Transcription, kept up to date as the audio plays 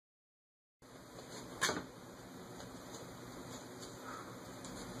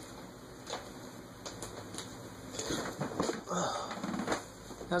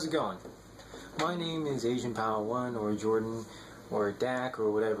How's it going? My name is Asian Power 1 or Jordan or Dak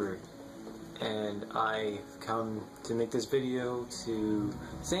or whatever, and I've come to make this video to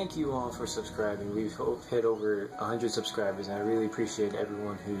thank you all for subscribing. We've hit over 100 subscribers, and I really appreciate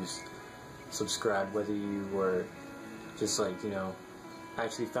everyone who's subscribed, whether you were just like, you know,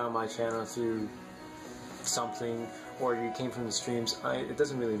 actually found my channel through something or you came from the streams. It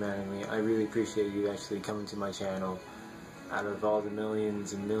doesn't really matter to me. I really appreciate you actually coming to my channel. Out of all the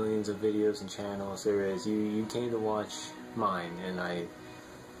millions and millions of videos and channels there is, you came to watch mine, and I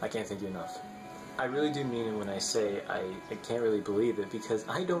can't thank you enough. I really do mean it when I say I can't really believe it, because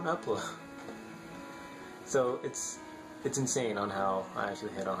I don't upload. So it's insane on how I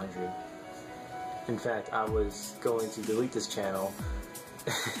actually hit 100. In fact, I was going to delete this channel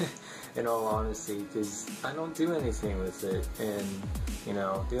in all honesty, because I don't do anything with it, and you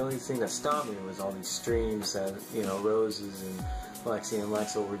know, the only thing that stopped me was all these streams that, you know, Roses and Lexi and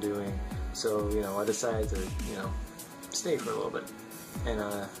Lexo were doing. So, you know, I decided to, you know, stay for a little bit.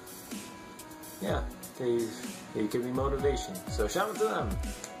 And, yeah, they give me motivation. So shout out to them.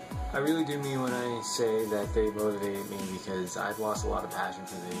 I really do mean when I say that they motivated me, because I've lost a lot of passion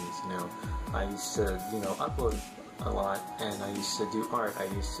for things, you know. I used to, you know, upload a lot, and I used to do art, I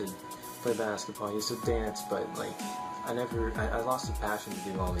used to play basketball, I used to dance, but, like, I lost the passion to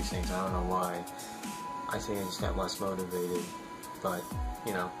do all these things. I don't know why. I think I just got less motivated. But,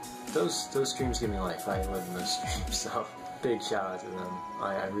 you know, those streams give me life. I live in those streams, so big shout out to them.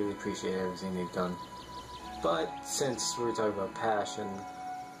 I really appreciate everything they've done. But since we're talking about passion,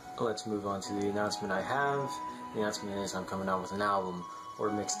 let's move on to the announcement I have. The announcement is I'm coming out with an album, or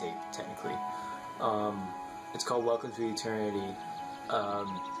mixtape, technically. It's called Welcome to Eternity.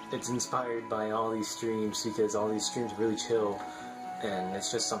 It's inspired by all these streams, because all these streams are really chill, and it's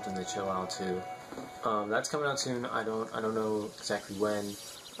just something to chill out to. That's coming out soon. I don't know exactly when.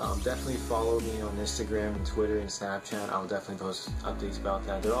 Definitely follow me on Instagram and Twitter and Snapchat. I'll definitely post updates about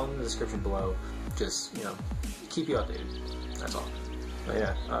that. They're all in the description below. Just, you know, keep you updated. That's all. But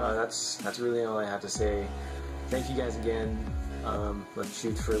yeah, that's really all I have to say. Thank you guys again. Let's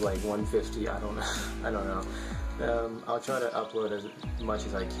shoot for like 150. I don't know. I'll try to upload as much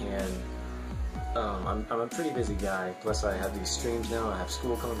as I can. I'm a pretty busy guy, plus I have these streams now, I have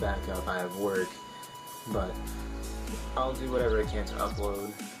school coming back up, I have work, but I'll do whatever I can to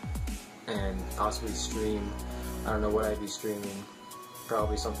upload and possibly stream. I don't know what I'd be streaming,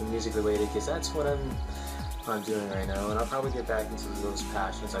 probably something music related, because that's what I'm doing right now, and I'll probably get back into those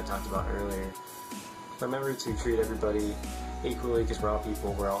passions I talked about earlier. Remember to treat everybody equally, because we're all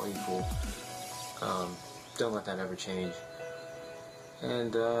people, we're all equal. Don't let that ever change.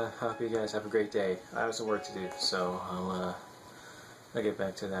 And I hope you guys have a great day. I have some work to do, so I'll get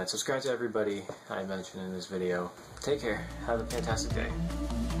back to that. Subscribe to everybody I mentioned in this video. Take care. Have a fantastic day.